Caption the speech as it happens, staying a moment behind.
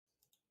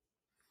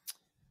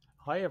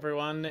Hi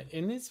everyone.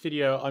 In this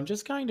video, I'm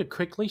just going to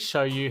quickly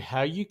show you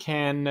how you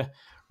can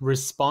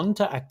respond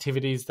to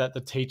activities that the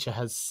teacher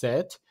has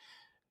set.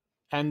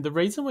 And the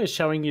reason we're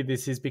showing you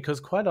this is because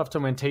quite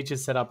often when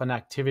teachers set up an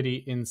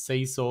activity in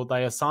Seesaw,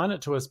 they assign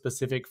it to a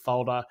specific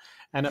folder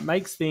and it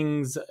makes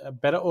things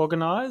better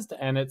organized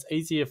and it's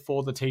easier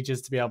for the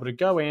teachers to be able to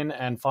go in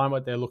and find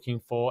what they're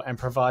looking for and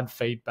provide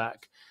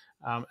feedback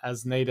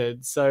as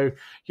needed. So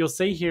you'll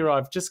see here,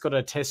 I've just got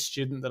a test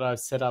student that I've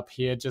set up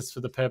here just for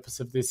the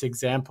purpose of this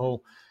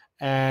example.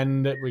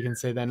 And we can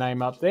see their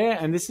name up there.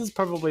 And this is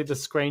probably the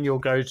screen you'll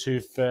go to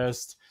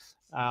first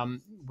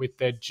with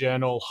their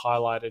journal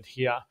highlighted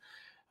here.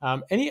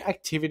 Any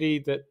activity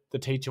that the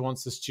teacher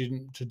wants the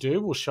student to do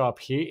will show up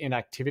here in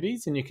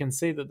activities, and you can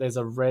see that there's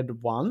a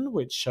red one,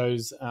 which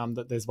shows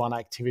that there's one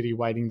activity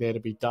waiting there to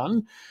be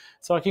done.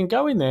 So I can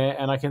go in there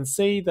and I can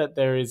see that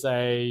there is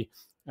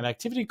an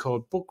activity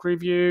called book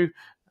review.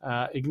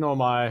 Ignore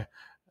my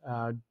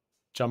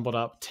jumbled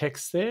up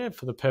text there.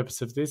 For the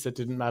purpose of this, it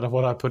didn't matter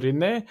what I put in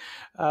there.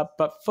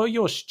 But for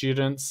your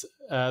students,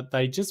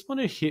 they just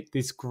want to hit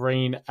this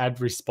green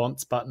add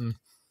response button.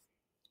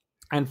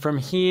 And from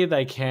here,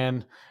 they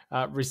can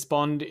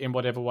respond in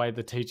whatever way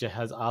the teacher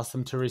has asked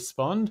them to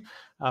respond.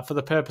 For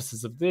the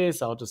purposes of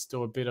this, I'll just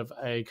do a bit of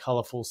a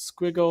colorful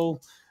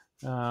squiggle,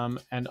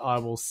 and I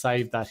will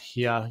save that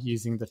here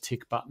using the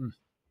tick button.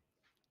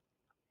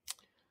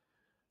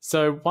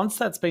 So once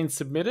that's been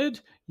submitted,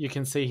 you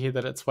can see here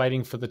that it's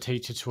waiting for the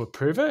teacher to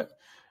approve it.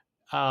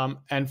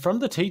 And from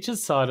the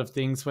teacher's side of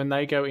things, when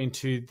they go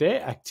into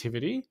their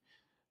activity,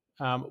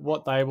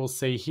 what they will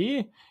see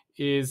here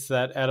is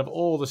that out of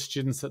all the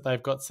students that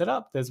they've got set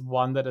up, there's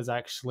one that has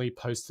actually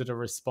posted a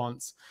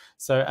response.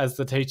 So as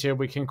the teacher,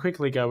 we can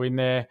quickly go in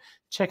there,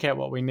 check out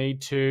what we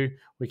need to,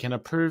 we can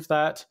approve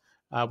that,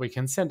 we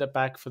can send it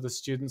back for the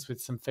students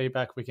with some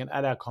feedback, we can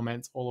add our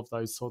comments, all of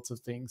those sorts of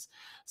things.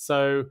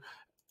 So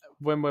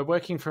when we're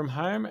working from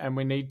home and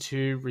we need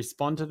to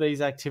respond to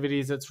these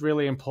activities, it's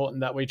really important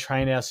that we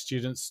train our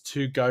students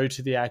to go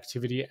to the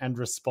activity and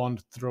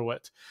respond through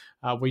it.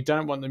 We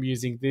don't want them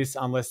using this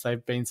unless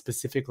they've been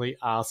specifically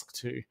asked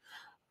to.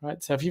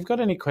 Right. So if you've got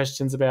any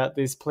questions about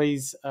this,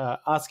 please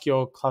ask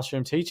your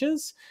classroom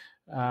teachers.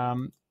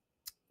 And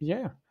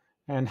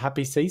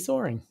happy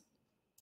seesawing.